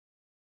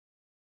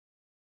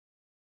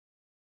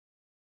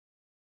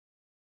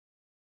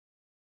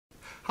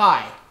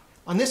Hi,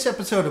 on this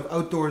episode of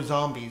Outdoor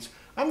Zombies,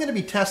 I'm going to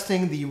be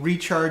testing the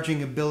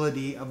recharging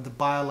ability of the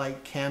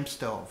Biolite Camp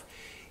Stove.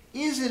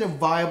 Is it a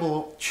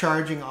viable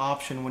charging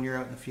option when you're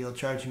out in the field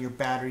charging your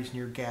batteries and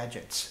your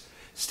gadgets?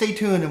 Stay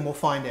tuned and we'll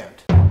find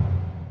out.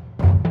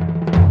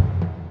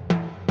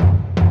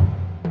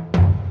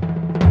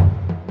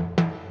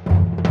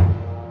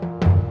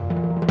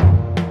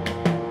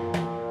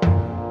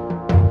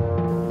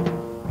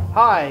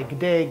 Hi, good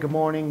day, good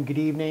morning, good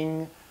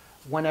evening,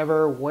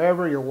 whenever,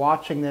 wherever you're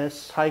watching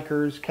this,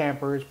 hikers,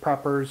 campers,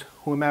 preppers,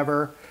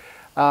 whomever.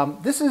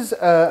 This is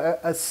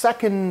a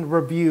second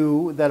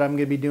review that I'm going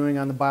to be doing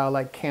on the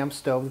Biolite Camp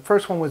Stove. The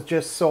first one was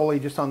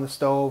solely on the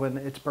stove and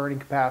its burning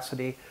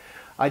capacity.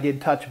 I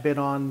did touch a bit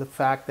on the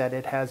fact that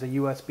it has a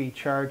USB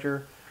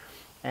charger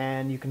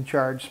and you can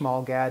charge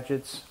small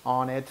gadgets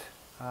on it,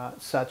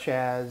 such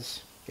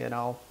as,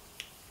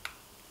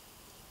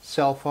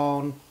 cell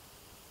phone,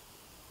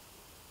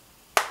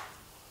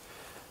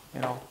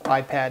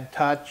 iPad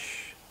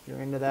Touch, if you're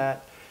into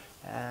that,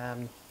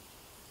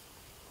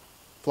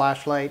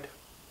 flashlight.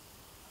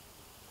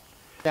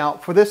 Now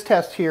for this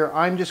test here,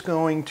 I'm just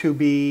going to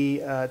be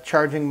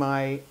charging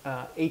my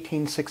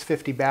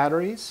 18650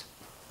 batteries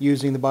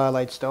using the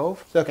Biolite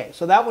stove. Okay,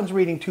 so that one's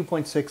reading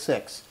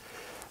 2.66.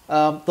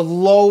 The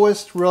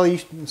lowest really,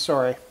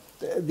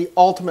 the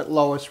ultimate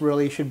lowest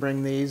really should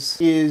bring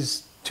these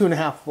is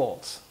 2.5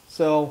 volts.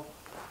 So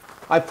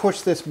I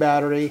pushed this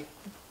battery.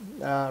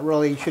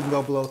 Really shouldn't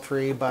go below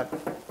 3, but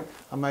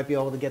I might be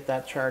able to get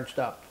that charged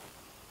up.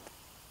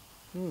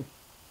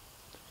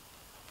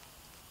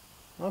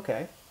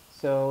 Okay,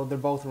 so they're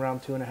both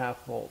around 2.5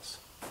 volts.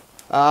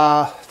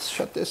 Let's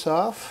shut this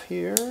off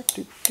here.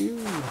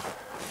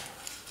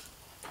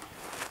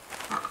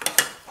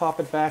 Pop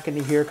it back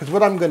into here, because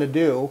what I'm going to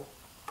do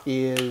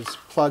is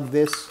plug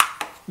this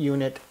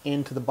unit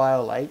into the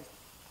Biolite.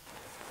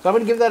 So I'm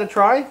going to give that a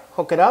try,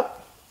 hook it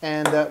up,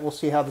 and we'll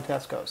see how the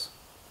test goes.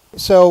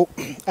 So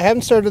I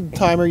haven't started the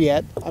timer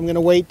yet. I'm going to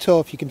wait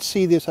till, if you can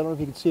see this, I don't know if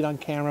you can see it on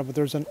camera, but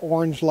there's an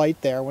orange light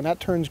there. When that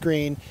turns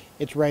green,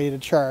 it's ready to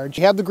charge.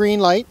 You have the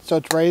green light, so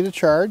it's ready to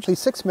charge.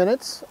 6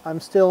 minutes. I'm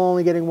still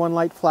only getting one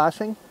light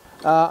flashing.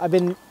 I've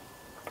been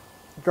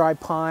dry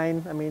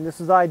pine. I mean, this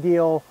is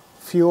ideal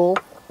fuel,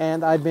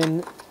 and I've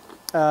been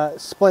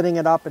splitting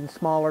it up in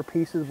smaller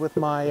pieces with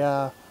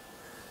my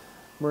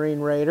Marine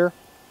Raider,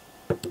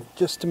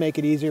 just to make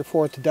it easier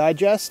for it to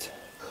digest.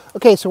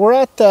 Okay, so we're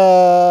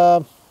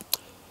at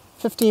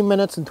 15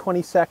 minutes and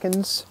 20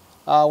 seconds.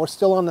 We're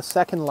still on the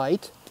second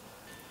light.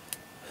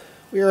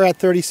 We are at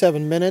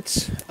 37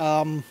 minutes.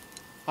 I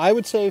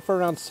would say for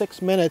around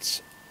 6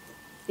 minutes,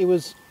 it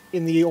was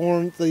in the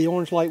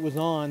orange light was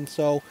on,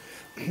 so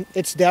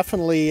it's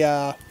definitely,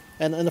 and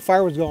the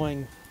fire was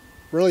going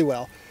really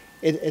well.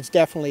 It's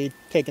definitely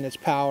taken its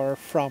power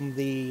from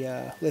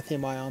the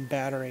lithium ion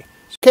battery.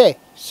 Okay,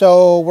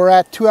 so we're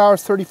at 2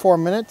 hours, 34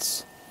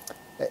 minutes.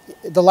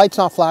 The light's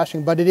not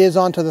flashing, but it is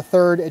onto the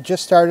third. It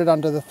just started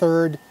onto the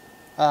third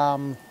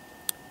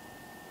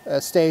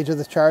stage of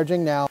the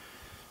charging now.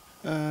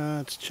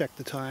 Let's check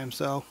the time.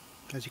 So,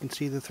 as you can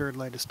see, the third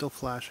light is still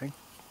flashing.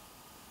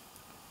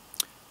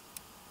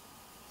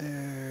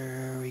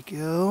 There we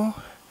go.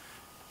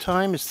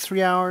 Time is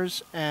 3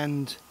 hours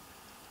and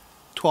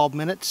 12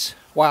 minutes.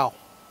 Wow.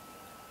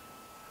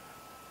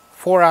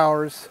 4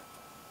 hours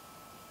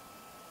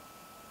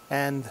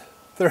and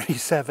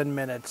 37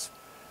 minutes.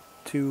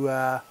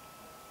 To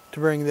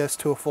bring this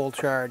to a full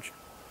charge.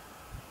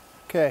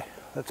 Okay,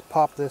 let's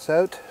pop this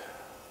out.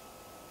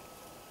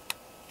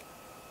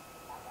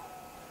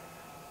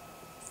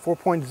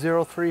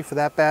 4.03 for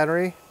that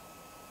battery.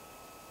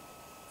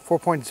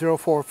 4.04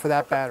 for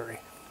that battery.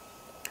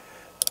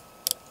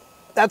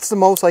 That's the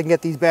most I can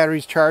get these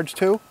batteries charged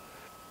to.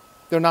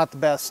 They're not the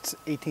best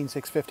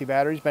 18650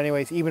 batteries, but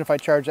anyways, even if I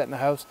charge that in the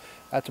house,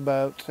 that's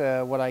about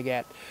what I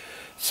get.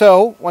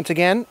 So, once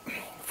again,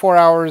 4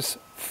 hours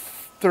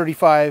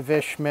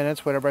 35-ish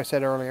minutes, whatever I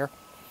said earlier,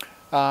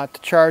 to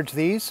charge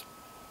these.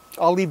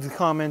 I'll leave the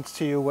comments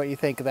to you what you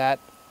think of that,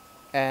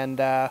 and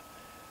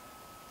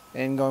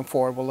going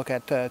forward we'll look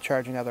at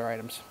charging other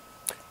items.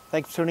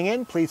 Thanks for tuning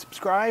in. Please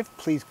subscribe,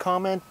 please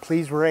comment,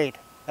 please rate.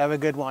 Have a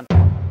good one.